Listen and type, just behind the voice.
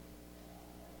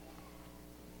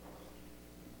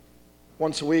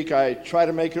Once a week, I try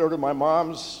to make it over to my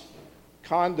mom's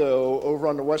condo over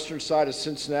on the western side of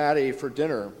Cincinnati for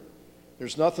dinner.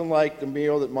 There's nothing like the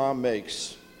meal that Mom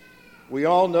makes. We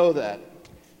all know that.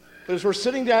 But as we're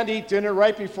sitting down to eat dinner,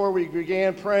 right before we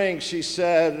began praying, she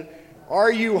said,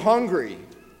 "Are you hungry?"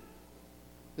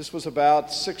 This was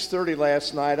about 6:30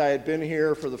 last night. I had been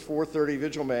here for the 4:30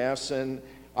 Vigil Mass, and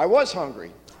I was hungry.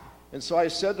 And so I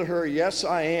said to her, "Yes,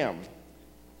 I am."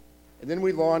 And then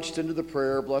we launched into the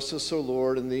prayer, "Bless us, O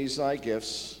Lord, and these thy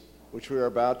gifts, which we are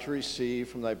about to receive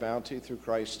from thy bounty through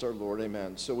Christ our Lord.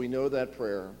 Amen." So we know that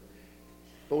prayer.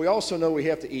 But we also know we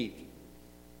have to eat,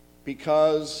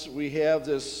 because we have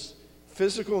this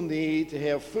physical need to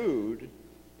have food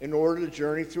in order to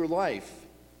journey through life.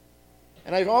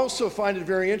 And I also find it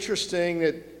very interesting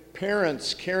that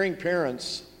parents, caring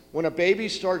parents, when a baby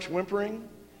starts whimpering,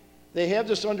 they have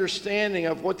this understanding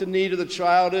of what the need of the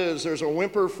child is. There's a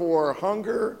whimper for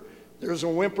hunger. There's a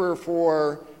whimper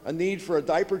for a need for a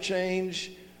diaper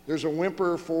change. There's a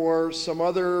whimper for some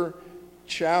other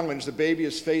challenge the baby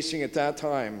is facing at that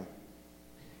time.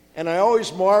 And I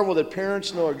always marvel that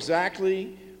parents know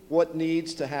exactly what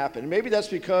needs to happen. Maybe that's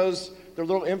because their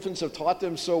little infants have taught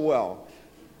them so well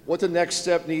what the next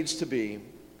step needs to be.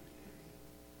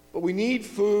 But we need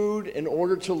food in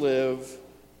order to live.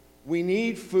 We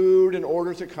need food in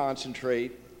order to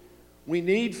concentrate. We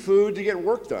need food to get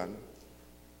work done.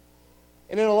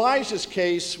 And in Elijah's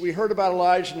case, we heard about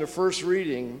Elijah in the first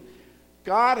reading.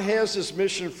 God has this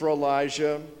mission for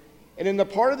Elijah. And in the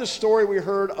part of the story we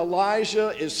heard,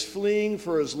 Elijah is fleeing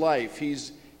for his life.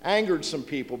 He's angered some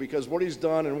people because what he's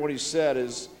done and what he said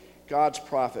is God's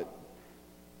prophet.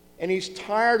 And he's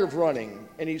tired of running,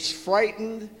 and he's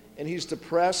frightened, and he's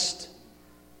depressed,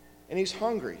 and he's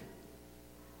hungry.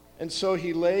 And so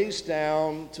he lays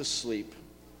down to sleep.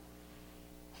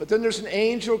 But then there's an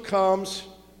angel comes,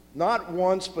 not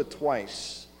once but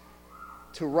twice,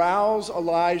 to rouse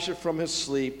Elijah from his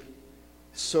sleep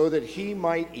so that he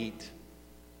might eat,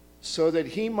 so that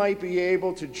he might be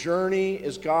able to journey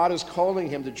as God is calling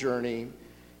him to journey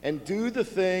and do the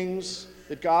things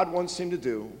that God wants him to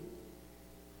do.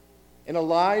 And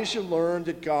Elijah learned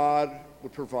that God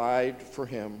would provide for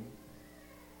him.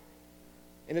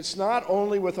 And it's not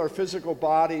only with our physical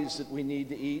bodies that we need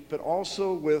to eat, but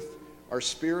also with our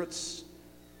spirits.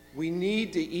 We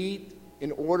need to eat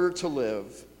in order to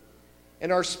live. And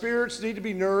our spirits need to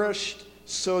be nourished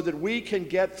so that we can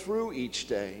get through each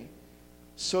day,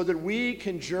 so that we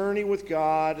can journey with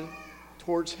God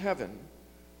towards heaven.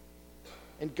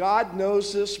 And God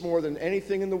knows this more than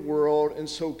anything in the world, and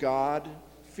so God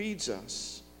feeds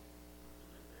us.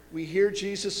 We hear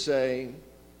Jesus say,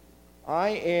 "I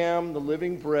am the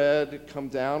living bread come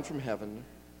down from heaven.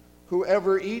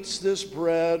 Whoever eats this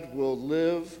bread will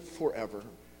live forever."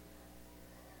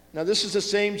 Now, this is the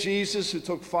same Jesus who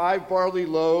took 5 barley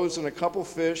loaves and a couple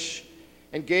fish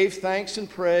and gave thanks and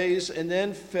praise and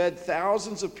then fed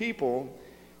thousands of people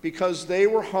because they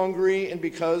were hungry and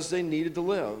because they needed to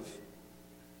live.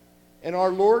 And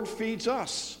our Lord feeds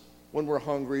us when we're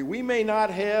hungry. We may not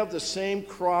have the same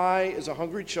cry as a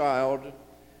hungry child,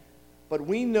 but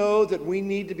we know that we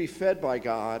need to be fed by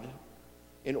God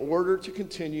in order to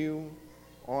continue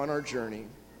on our journey.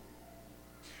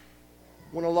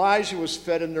 When Elijah was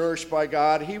fed and nourished by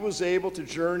God, he was able to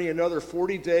journey another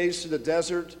 40 days to the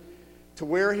desert to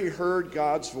where he heard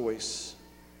God's voice.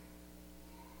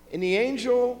 And the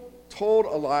angel told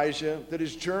Elijah that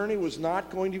his journey was not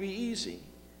going to be easy.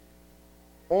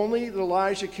 Only that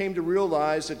Elijah came to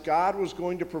realize that God was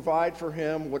going to provide for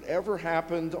him whatever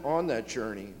happened on that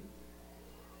journey.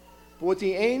 But what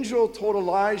the angel told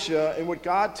Elijah and what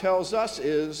God tells us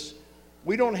is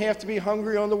we don't have to be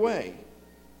hungry on the way,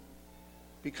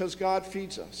 because God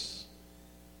feeds us,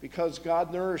 because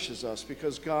God nourishes us,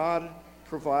 because God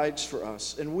provides for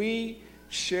us. And we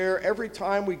share, every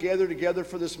time we gather together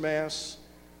for this Mass,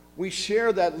 we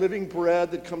share that living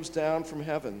bread that comes down from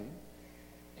heaven.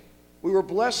 We were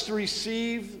blessed to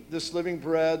receive this living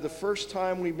bread the first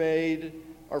time we made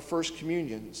our first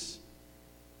communions.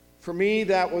 For me,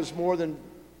 that was more than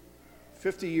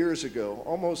 50 years ago,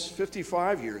 almost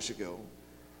 55 years ago.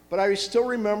 But I still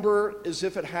remember as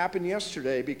if it happened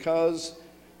yesterday because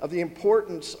of the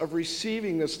importance of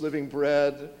receiving this living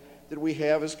bread that we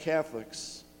have as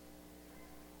Catholics.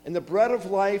 And the bread of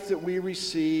life that we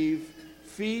receive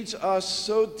feeds us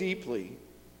so deeply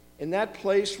in that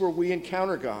place where we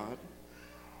encounter God.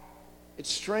 It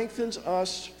strengthens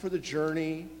us for the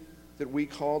journey that we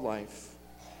call life.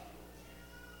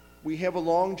 We have a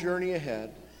long journey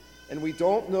ahead, and we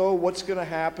don't know what's going to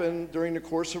happen during the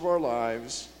course of our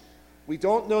lives. We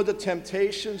don't know the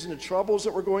temptations and the troubles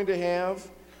that we're going to have,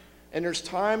 And there's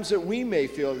times that we may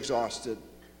feel exhausted.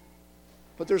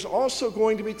 But there's also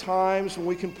going to be times when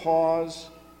we can pause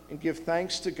and give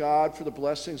thanks to God for the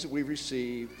blessings that we've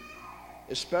received,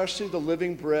 especially the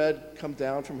living bread come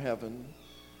down from heaven,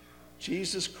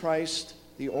 Jesus Christ,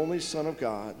 the only Son of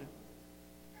God,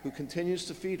 who continues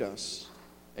to feed us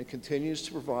and continues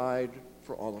to provide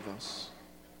for all of us.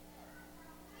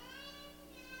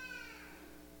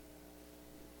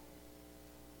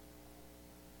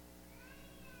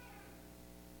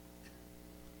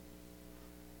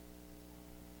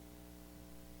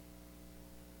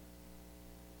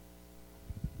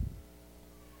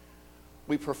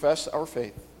 We profess our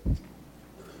faith.